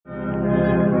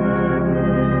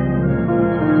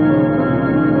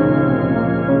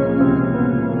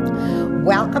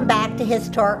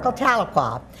Historical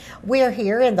Tahlequah. We're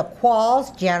here in the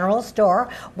Quals General Store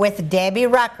with Debbie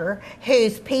Rucker,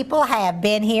 whose people have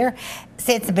been here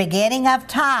since the beginning of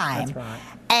time. That's right.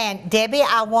 And Debbie,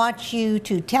 I want you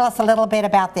to tell us a little bit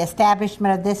about the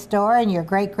establishment of this store and your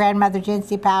great-grandmother,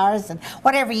 Jency Powers, and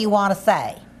whatever you want to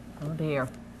say. Oh dear.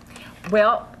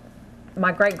 Well,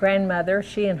 my great-grandmother,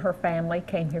 she and her family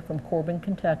came here from Corbin,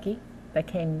 Kentucky. They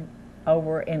came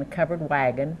over in a covered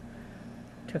wagon.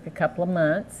 Took a couple of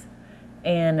months.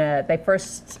 And they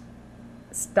first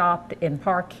stopped in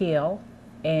Park Hill,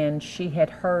 and she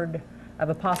had heard of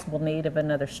a possible need of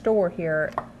another store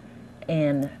here.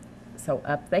 And so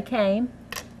up they came,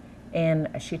 and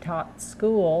she taught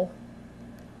school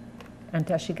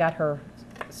until she got her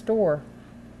store,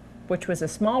 which was a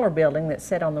smaller building that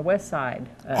sat on the west side.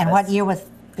 And what year was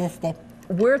this, Debbie?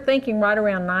 We're thinking right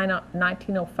around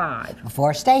 1905.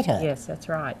 Before statehood. Yes, that's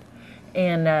right.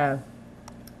 And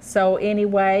so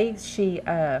anyway,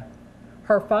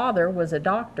 her father was a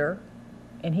doctor,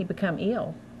 and he became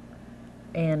ill,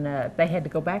 and they had to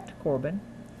go back to Corbin.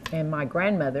 And my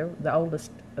grandmother, the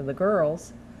oldest of the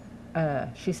girls,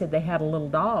 she said they had a little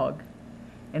dog,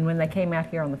 and when they came out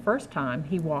here on the first time,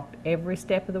 he walked every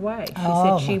step of the way. She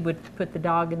said she would put the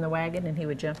dog in the wagon and he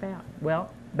would jump out. Well,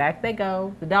 back they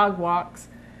go. The dog walks.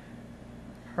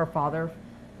 Her father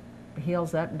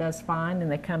heals up and does fine,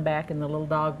 and they come back and the little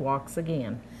dog walks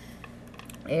again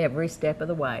every step of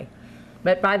the way.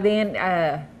 But by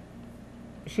then,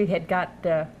 she had got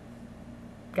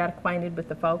acquainted with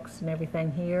the folks and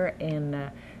everything here, and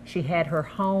she had her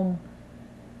home,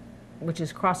 which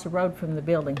is across the road from the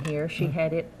building here. She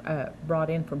had it brought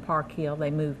in from Park Hill.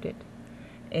 They moved it.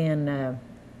 And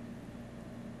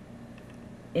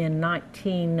in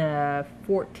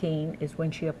 1914 is when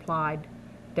she applied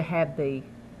to have the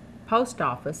post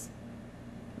office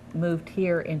moved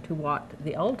here into what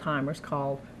the old-timers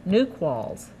called New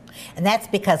Quals. And that's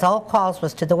because Old Quals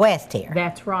was to the west here.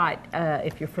 That's right.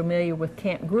 If you're familiar with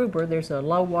Camp Gruber, there's a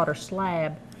low-water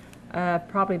slab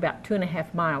probably about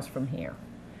 2.5 miles from here.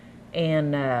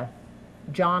 And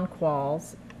John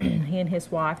Quals, he and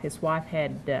his wife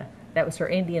had, that was her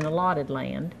Indian allotted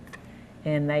land,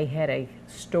 and they had a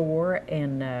store,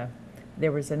 and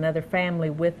there was another family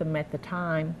with them at the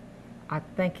time. I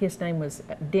think his name was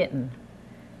Denton.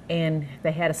 And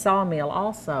they had a sawmill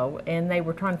also, and they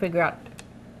were trying to figure out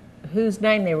whose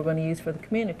name they were going to use for the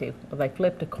community. Well, they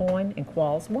flipped a coin, and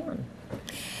Quals won.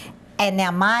 And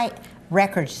now my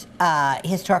records,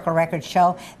 historical records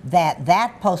show that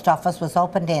that post office was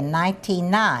opened in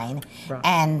 1909, Right.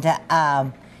 and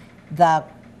the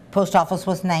post office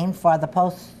was named for the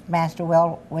postmaster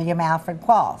William Alfred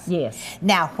Quals. Yes.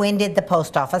 Now, when did the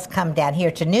post office come down here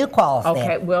to New Quals then?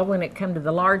 Okay, well, when it come to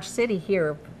the large city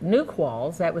here, New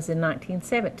Quals, that was in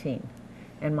 1917.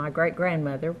 And my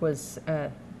great-grandmother was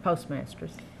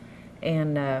postmaster's.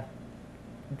 And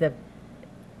the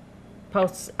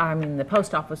post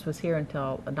office was here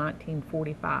until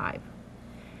 1945.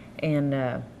 And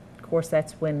of course,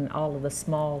 that's when all of the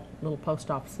small little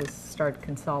post offices started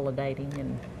consolidating,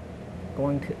 and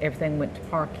everything went to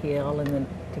Park Hill and then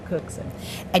to Cookson.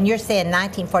 And you're saying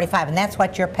 1945, and that's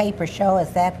what your papers show, is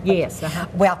that? Yes.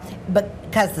 Well,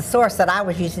 because the source that I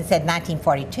was using said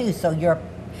 1942, so your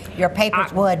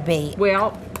papers would be.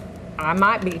 Well, I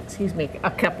might be,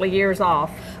 a couple of years off.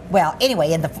 Well,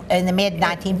 anyway, in the mid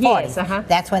 1940s, Yes,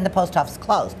 that's when the post office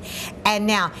closed. And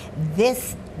now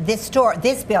this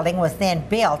building was then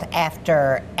built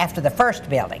after the first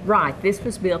building. Right. This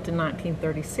was built in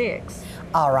 1936.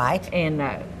 All right.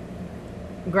 And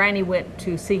Granny went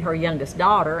to see her youngest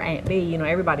daughter, Aunt Bee. You know,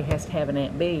 everybody has to have an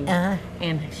Aunt Bee.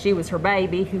 And she was her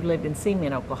baby, who lived in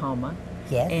Seaman, Oklahoma.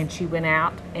 Yes. And she went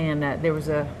out, and there was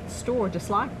a store just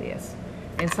like this.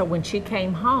 And so when she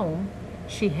came home,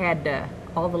 she had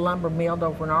all the lumber milled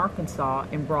over in Arkansas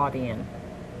and brought in.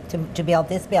 To build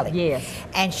this building. Yes.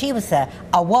 And she was a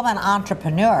woman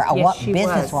entrepreneur, a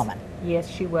businesswoman. Yes,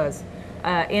 she was.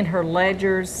 In her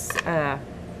ledgers,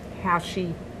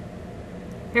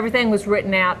 everything was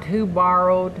written out, who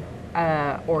borrowed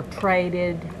or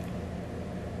traded.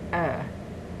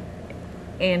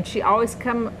 And she always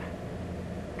come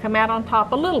out on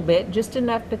top a little bit, just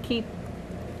enough to keep,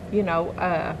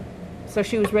 so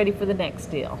she was ready for the next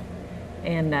deal.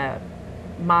 And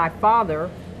my father,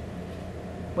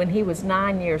 when he was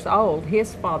 9 years old,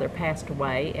 his father passed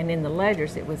away, and in the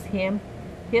ledgers it was him,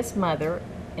 his mother,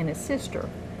 and his sister.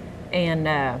 And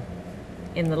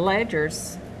in the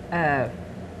ledgers,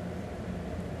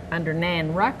 under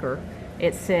Nan Rucker,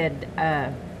 it said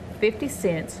 50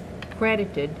 cents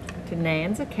credited to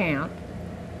Nan's account,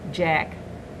 Jack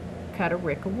cut a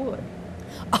rick of wood.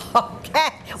 Okay.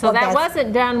 So Well, that that's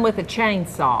wasn't done with a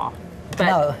chainsaw. But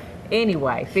No.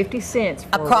 anyway, 50 cents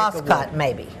for a a rick of crosscut, wood.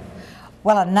 maybe.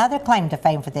 Well, another claim to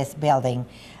fame for this building,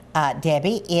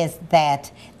 Debbie, is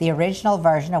that the original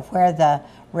version of Where the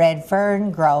Red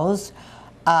Fern Grows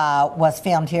was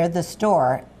filmed here at the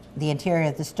store, the interior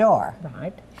of the store.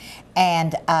 Right.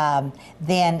 And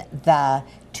then the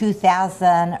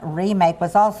 2000 remake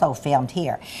was also filmed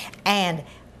here. And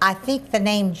I think the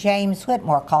name James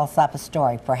Whitmore calls up a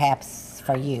story, perhaps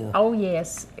for you. Oh,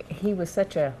 yes. He was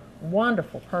such a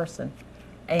wonderful person.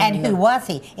 And who was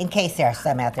he, in case there are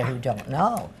some out there who don't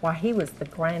know? Why, he was the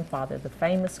grandfather, the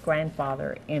famous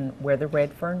grandfather in Where the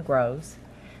Red Fern Grows.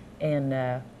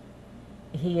 And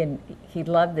he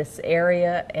loved this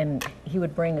area, and he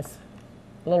would bring us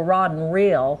a little rod and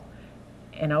reel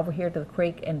and over here to the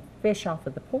creek and fish off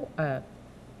of the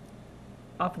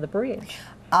bridge.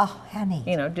 Oh, how neat.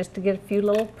 You know, just to get a few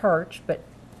little perch, but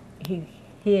he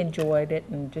enjoyed it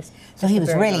and just. So he was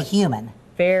very really nice. human.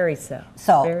 Very so.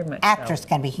 So very much actors so.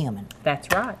 can be human. That's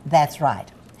right. That's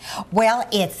right. Well,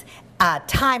 it's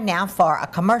time now for a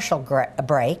commercial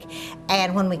break.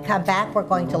 And when we come back, we're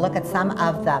going to look at some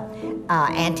of the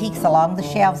antiques along the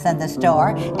shelves in the store.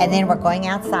 And then we're going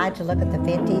outside to look at the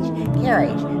vintage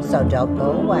carriage. So don't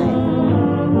go away.